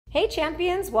Hey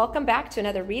champions, welcome back to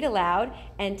another Read Aloud,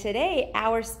 and today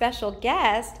our special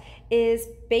guest is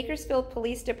Bakersfield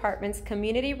Police Department's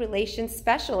Community Relations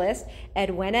Specialist,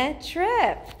 Edwina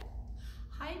Tripp.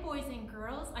 Hi boys and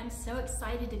girls, I'm so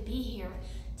excited to be here.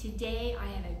 Today I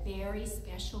have a very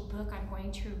special book I'm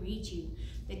going to read you.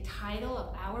 The title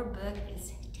of our book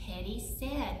is Teddy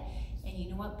Said, and you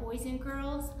know what boys and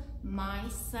girls? My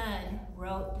son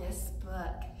wrote this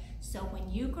book. So when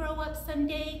you grow up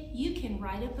someday, you can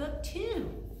write a book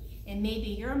too. And maybe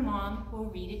your mom will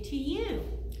read it to you.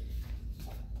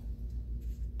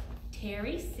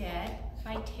 Teddy Said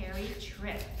by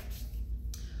Tripp.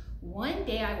 One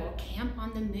day I will camp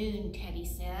on the moon, Teddy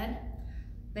said.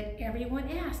 But everyone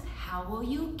asked, how will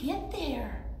you get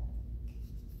there?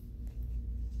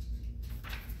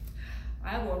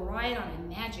 I will ride on a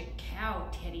magic cow,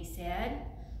 Teddy said.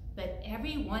 But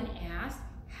everyone asked,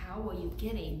 how will you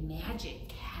get a magic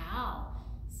cow?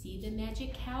 See the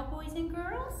magic cow, boys and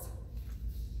girls?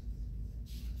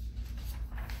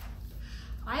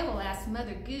 I will ask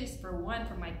Mother Goose for one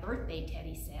for my birthday,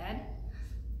 Teddy said.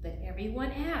 But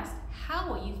everyone asked,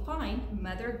 how will you find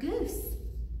Mother Goose?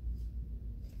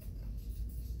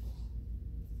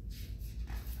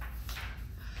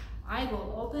 I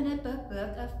will open up a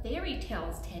book of fairy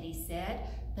tales, Teddy said.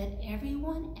 But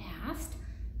everyone asked,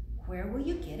 where will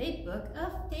you get a book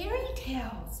of fairy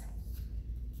tales?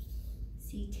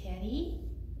 See Teddy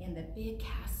in the big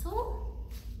castle?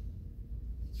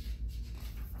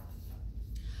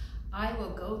 I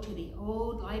will go to the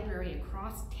old library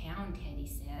across town, Teddy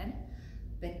said.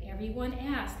 But everyone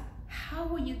asked, how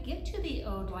will you get to the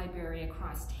old library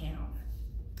across town?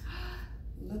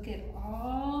 Look at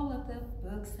all of the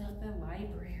books of the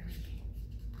library.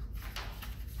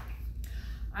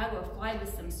 I will fly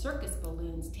with some circus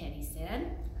balloons, Teddy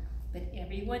said. But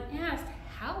everyone asked,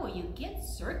 how will you get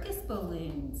circus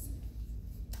balloons?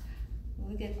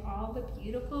 Look at all the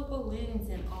beautiful balloons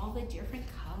in all the different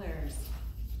colors.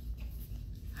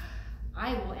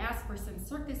 I will ask for some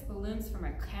circus balloons from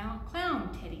a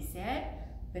clown, Teddy said.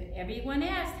 But everyone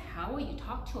asked, how will you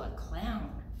talk to a clown?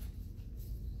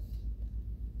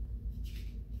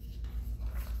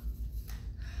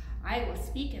 I will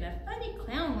speak in a funny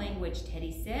clown language,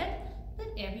 Teddy said. But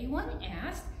everyone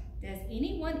asked, does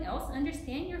anyone else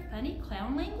understand your funny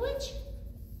clown language?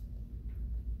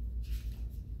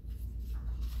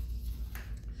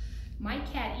 My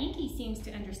cat Inky seems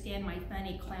to understand my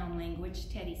funny clown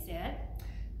language, Teddy said.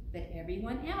 But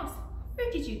everyone else,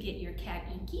 where did you get your cat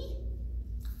Inky?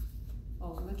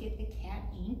 Oh, look at the cat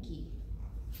Inky.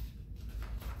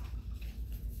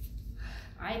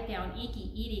 I found Inky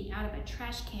eating out of a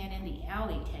trash can in the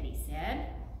alley, Teddy said.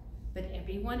 But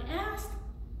everyone asked,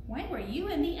 why were you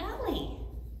in the alley?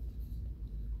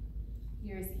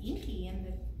 Here's Inky in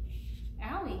the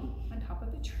alley on top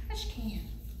of a trash can.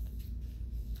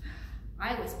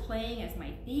 I was playing as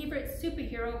my favorite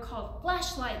superhero called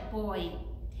Flashlight Boy,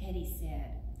 Teddy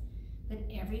said. But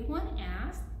everyone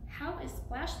asked, how is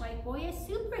Flashlight Boy a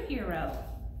superhero?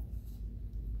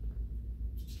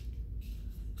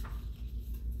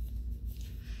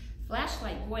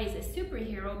 Flashlight Boy is a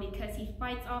superhero because he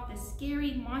fights off the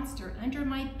scary monster under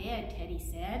my bed, Teddy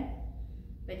said.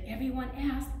 But everyone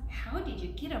asked, how did you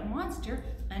get a monster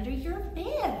under your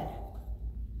bed?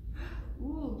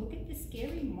 Ooh, look at the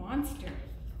scary monster.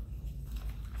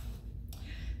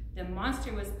 The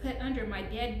monster was put under my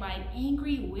bed by an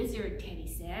angry wizard,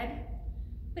 Teddy said.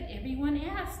 But everyone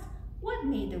asked, what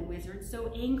made the wizard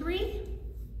so angry?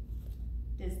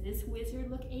 Does this wizard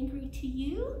look angry to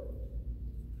you?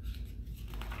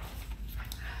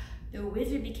 The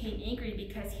wizard became angry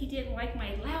because he didn't like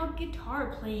my loud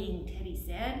guitar playing, Teddy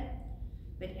said.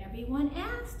 But everyone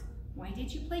asked, why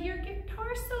did you play your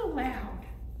guitar so loud?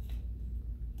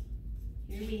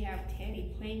 Here we have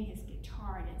Teddy playing his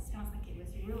guitar, and it sounds like it was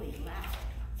really loud.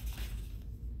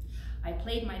 I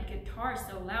played my guitar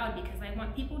so loud because I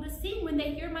want people to sing when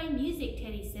they hear my music,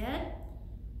 Teddy said.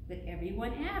 But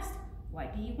everyone asked, why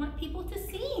do you want people to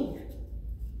sing?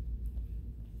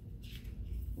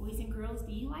 Boys and girls,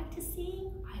 do you like to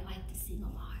sing? I like to sing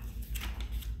a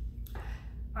lot.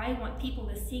 I want people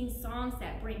to sing songs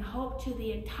that bring hope to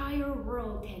the entire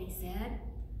world, Teddy said.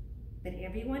 But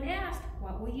everyone asked,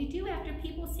 what will you do after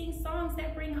people sing songs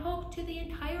that bring hope to the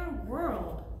entire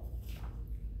world?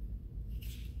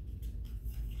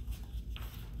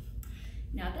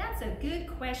 Now that's a good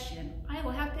question. I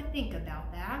will have to think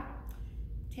about that,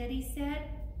 Teddy said.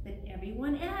 But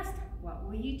everyone asked, what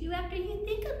will you do after you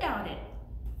think about it?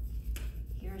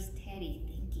 Here's Teddy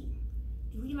thinking.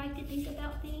 Do we like to think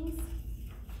about things?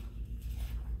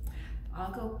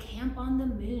 I'll go camp on the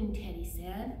moon, Teddy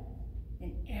said.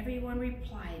 And everyone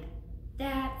replied,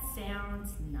 That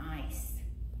sounds nice.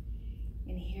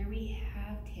 And here we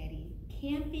have Teddy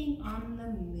camping on the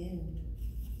moon.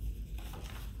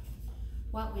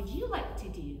 What would you like to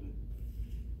do?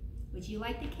 Would you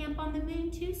like to camp on the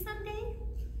moon too someday?